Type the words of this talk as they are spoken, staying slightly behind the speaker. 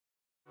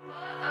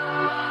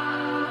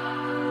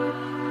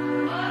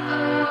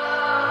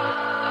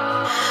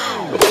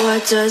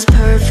What does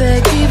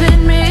perfect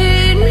even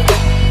mean?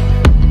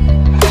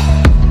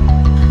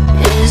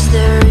 Is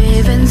there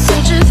even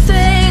such a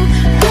thing?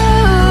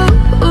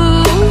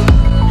 Ooh,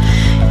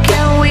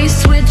 can we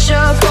switch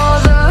up all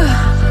the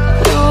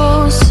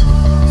rules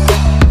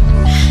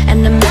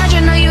and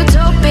imagine a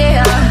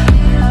utopia?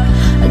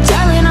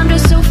 Darling, I'm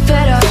just so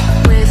fed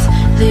up with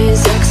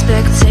these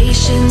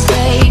expectations.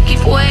 They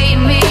keep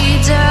weighing me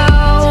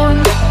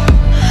down.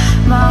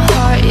 My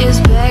heart is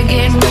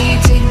begging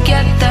me to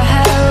get the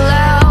hell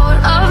out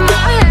of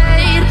my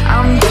head.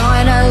 I'm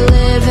gonna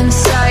live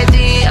inside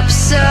the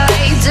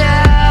upside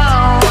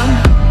down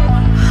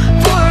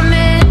for a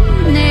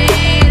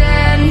minute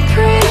and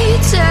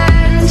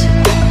pretend,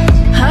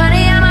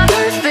 honey, I'm a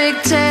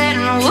perfect 10.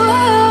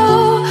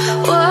 Whoa,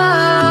 whoa.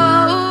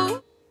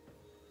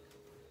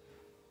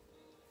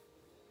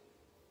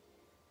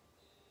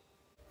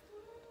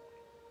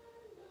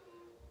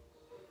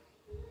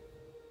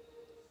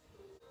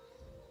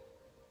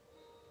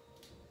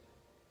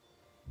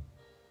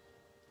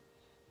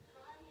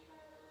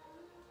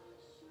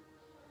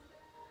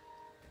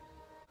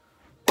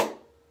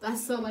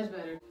 That's so much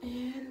better.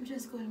 And I'm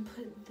just going to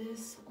put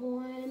this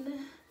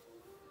on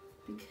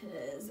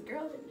because the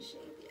girl didn't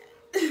shave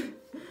yet.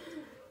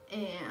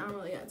 And I don't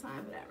really got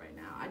time for that right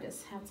now. I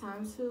just have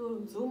time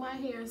to do my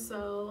hair.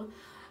 So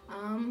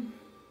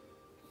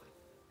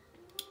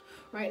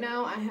right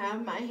now I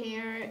have my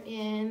hair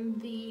in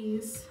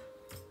these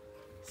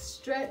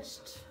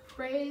stretched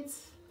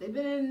braids. They've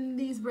been in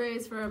these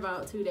braids for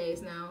about 2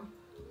 days now.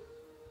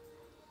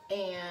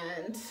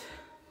 And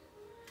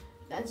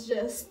that's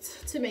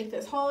just to make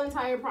this whole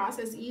entire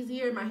process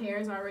easier. My hair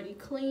is already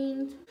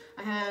cleaned.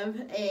 I have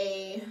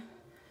a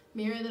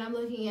mirror that I'm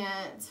looking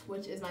at,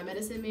 which is my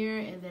medicine mirror,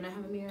 and then I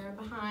have a mirror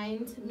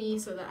behind me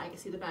so that I can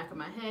see the back of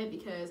my head,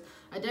 because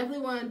I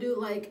definitely want to do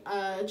like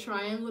a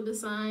triangle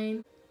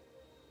design.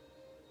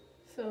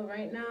 So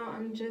right now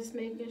I'm just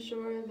making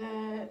sure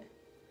that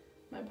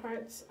my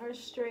parts are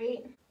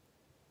straight.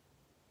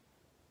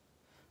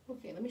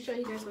 Okay, let me show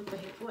you guys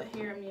what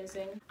hair I'm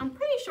using. I'm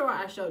pretty sure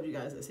I showed you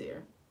guys this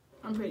hair.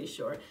 I'm pretty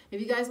sure. If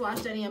you guys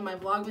watched any of my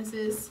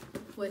vlogmases,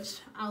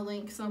 which I'll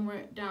link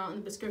somewhere down in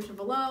the description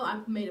below,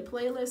 I've made a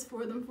playlist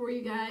for them for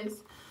you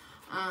guys.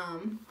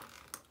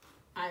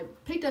 I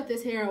picked up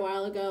this hair a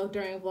while ago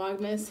during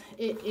Vlogmas.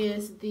 It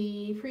is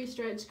the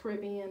pre-stretched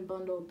Caribbean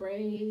bundle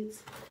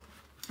braids.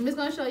 I'm just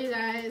gonna show you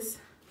guys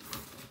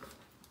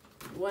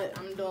what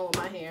I'm doing with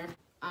my hair.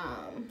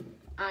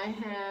 I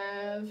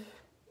have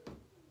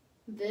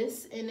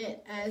this in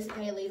it as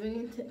a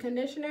leave-in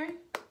conditioner,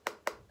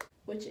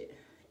 which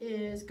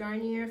is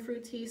Garnier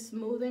Fruity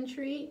Smooth and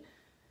Treat.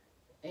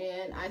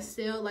 And I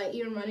still, like,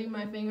 even running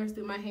my fingers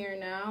through my hair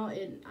now,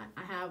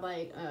 I have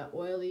like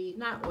oily,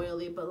 not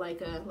oily, but like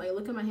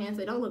look at my hands,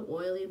 they don't look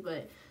oily,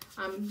 but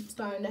I'm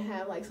starting to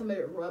have like some of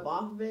it rub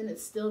off of it, and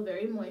it's still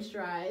very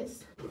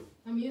moisturized.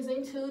 I'm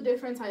using 2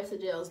 different types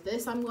of gels.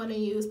 This I'm going to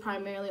use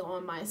primarily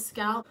on my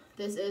scalp.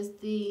 This is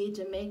the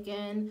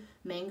Jamaican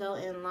Mango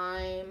and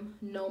Lime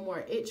No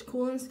More Itch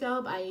Cooling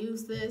Scalp. I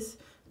use this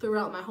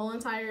throughout my whole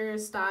entire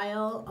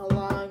style,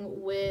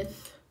 along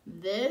with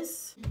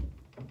this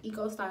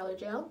Eco Styler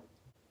gel.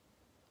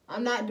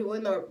 I'm not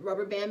doing the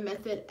rubber band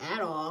method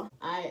at all.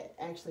 I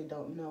actually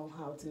don't know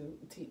how to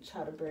teach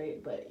how to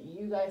braid, but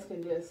you guys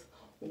can just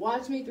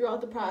watch me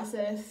throughout the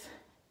process,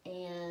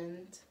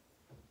 and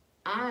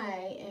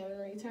I, in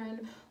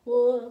return,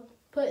 will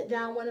put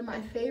down one of my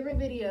favorite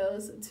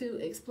videos to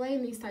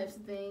explain these types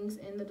of things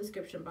in the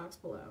description box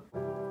below.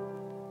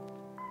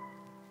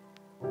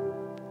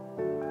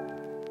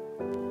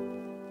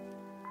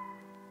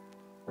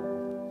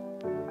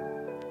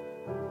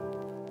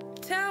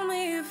 Tell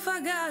me if I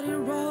got it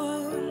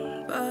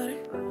wrong, but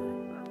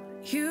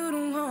you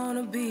don't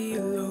wanna be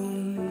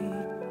alone.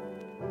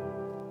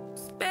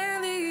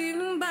 Spend the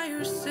evening by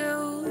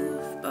yourself,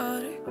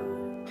 but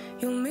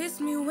you'll miss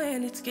me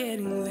when it's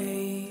getting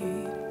late.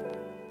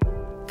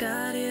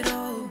 Got it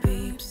all,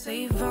 babe,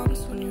 save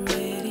arms when you're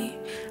ready.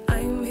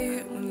 I'm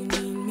here when you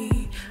need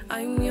me,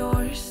 I'm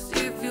yours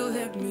if you'll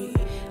let me.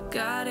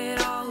 Got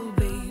it all,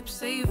 babe,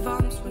 save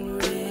arms when you're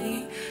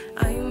ready.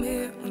 I'm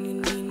here when you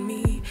need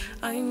me,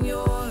 I'm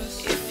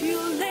yours. If you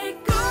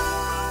let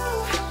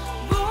go,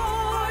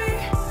 boy,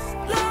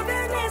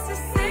 loving is a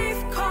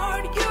safe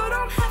card. You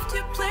don't have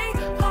to play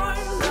hard.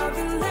 Love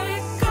and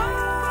let go,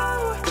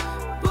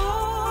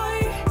 boy.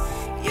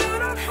 You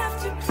don't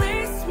have to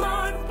play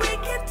smart. We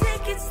can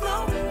take it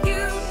slow. You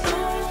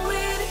know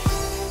it.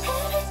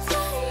 Every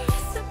time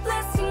is a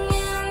blessing,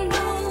 and I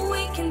know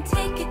we can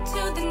take it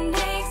to the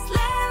next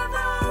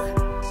level.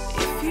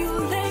 If you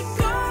let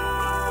go,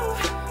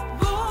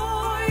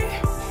 boy,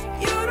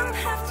 you don't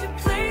have to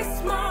play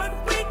smart.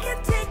 We can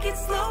take it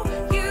slow.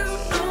 You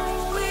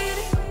know it.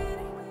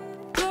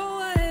 Go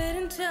ahead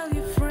and tell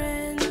your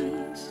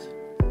friends.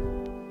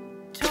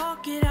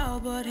 Talk it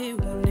out, but it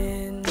won't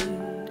end.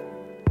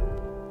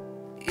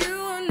 You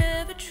are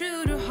never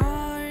true to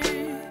heart.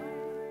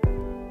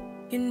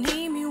 You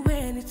need me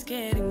when it's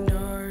getting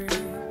dark.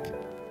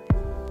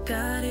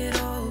 Got it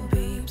all,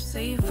 babe,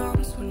 save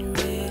arms when you're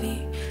ready.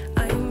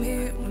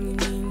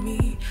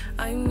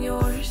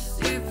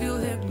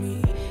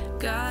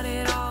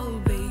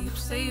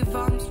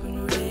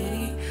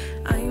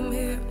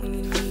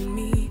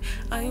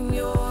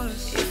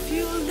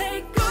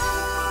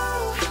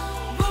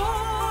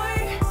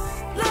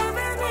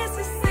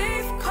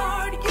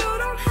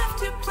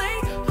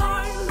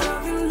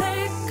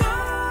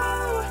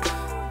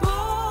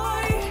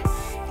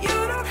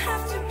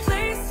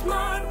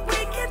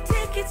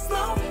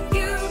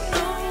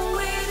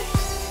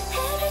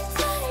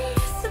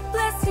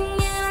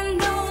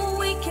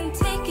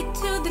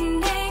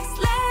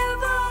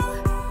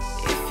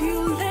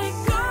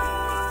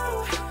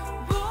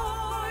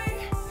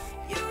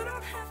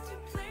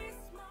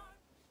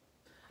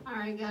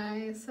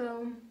 guys,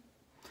 so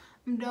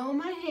I'm done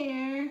with my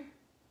hair.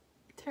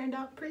 It turned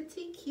out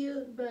pretty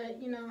cute, but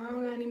you know, I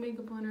don't got any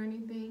makeup on or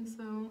anything,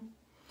 so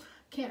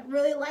can't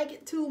really like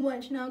it too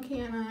much now,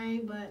 can I?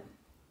 But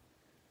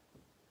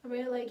I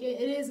really like it.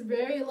 It is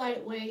very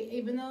lightweight,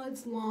 even though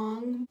it's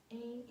long. 8,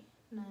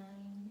 9,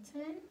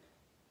 10.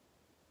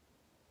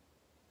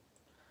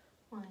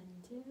 1,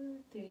 2,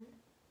 3,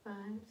 5,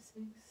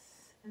 6,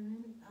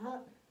 7,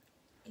 up,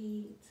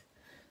 8.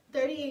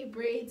 38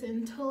 braids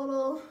in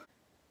total.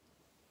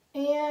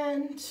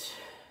 And it's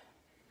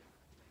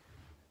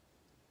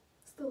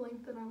the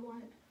length that I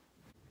want.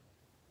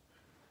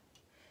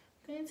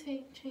 I'm gonna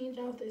change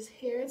out this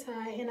hair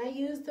tie, and I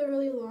use the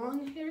really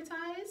long hair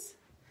ties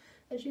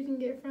that you can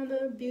get from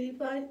the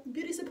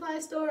beauty supply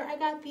store. I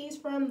got these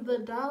from the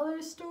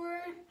dollar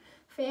store,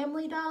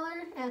 Family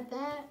Dollar, at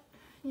that,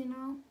 you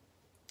know.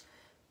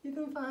 You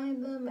can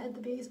find them at the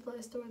beauty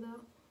supply store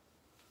though.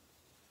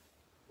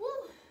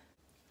 Woo!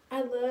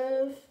 I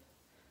love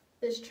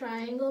this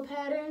triangle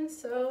pattern,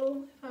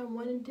 so if I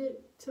wanted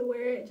it to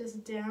wear it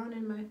just down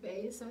in my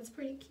face, that's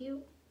pretty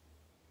cute.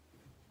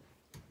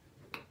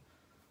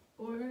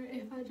 Or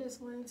if I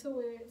just wanted to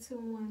wear it to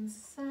one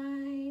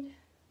side.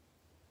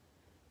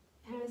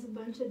 It has a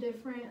bunch of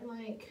different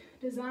like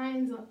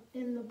designs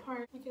in the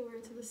part. I can wear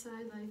it to the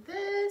side like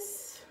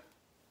this.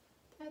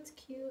 That's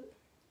cute.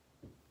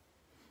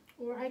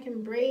 Or I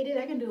can braid it.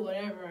 I can do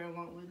whatever I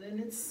want with it. And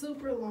it's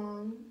super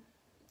long,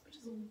 which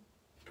is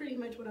pretty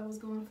much what I was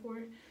going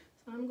for.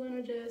 So I'm going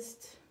to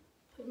just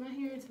put my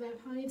hair into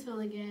that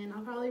ponytail again.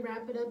 I'll probably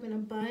wrap it up in a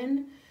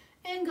bun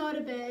and go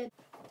to bed.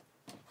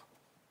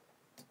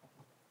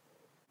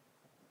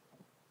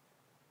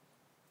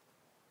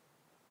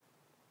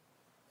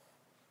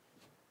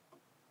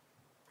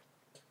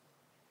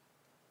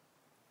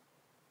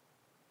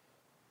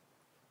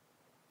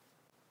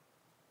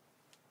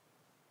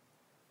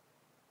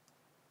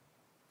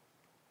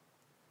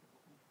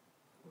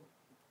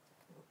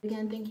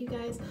 Again, thank you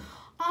guys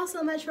all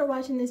so much for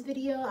watching this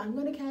video. I'm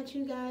going to catch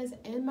you guys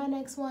in my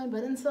next one.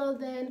 But until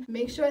then,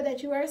 make sure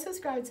that you are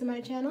subscribed to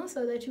my channel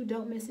so that you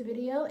don't miss a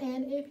video.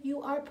 And if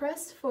you are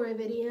pressed for a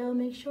video,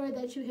 make sure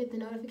that you hit the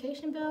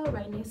notification bell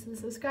right next to the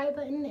subscribe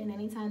button. And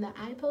anytime that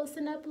I post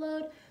and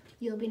upload,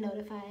 you'll be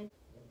notified.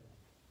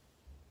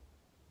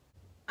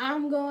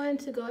 I'm going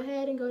to go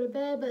ahead and go to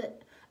bed.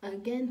 But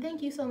again,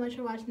 thank you so much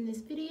for watching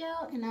this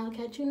video. And I'll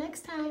catch you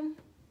next time.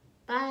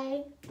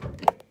 Bye.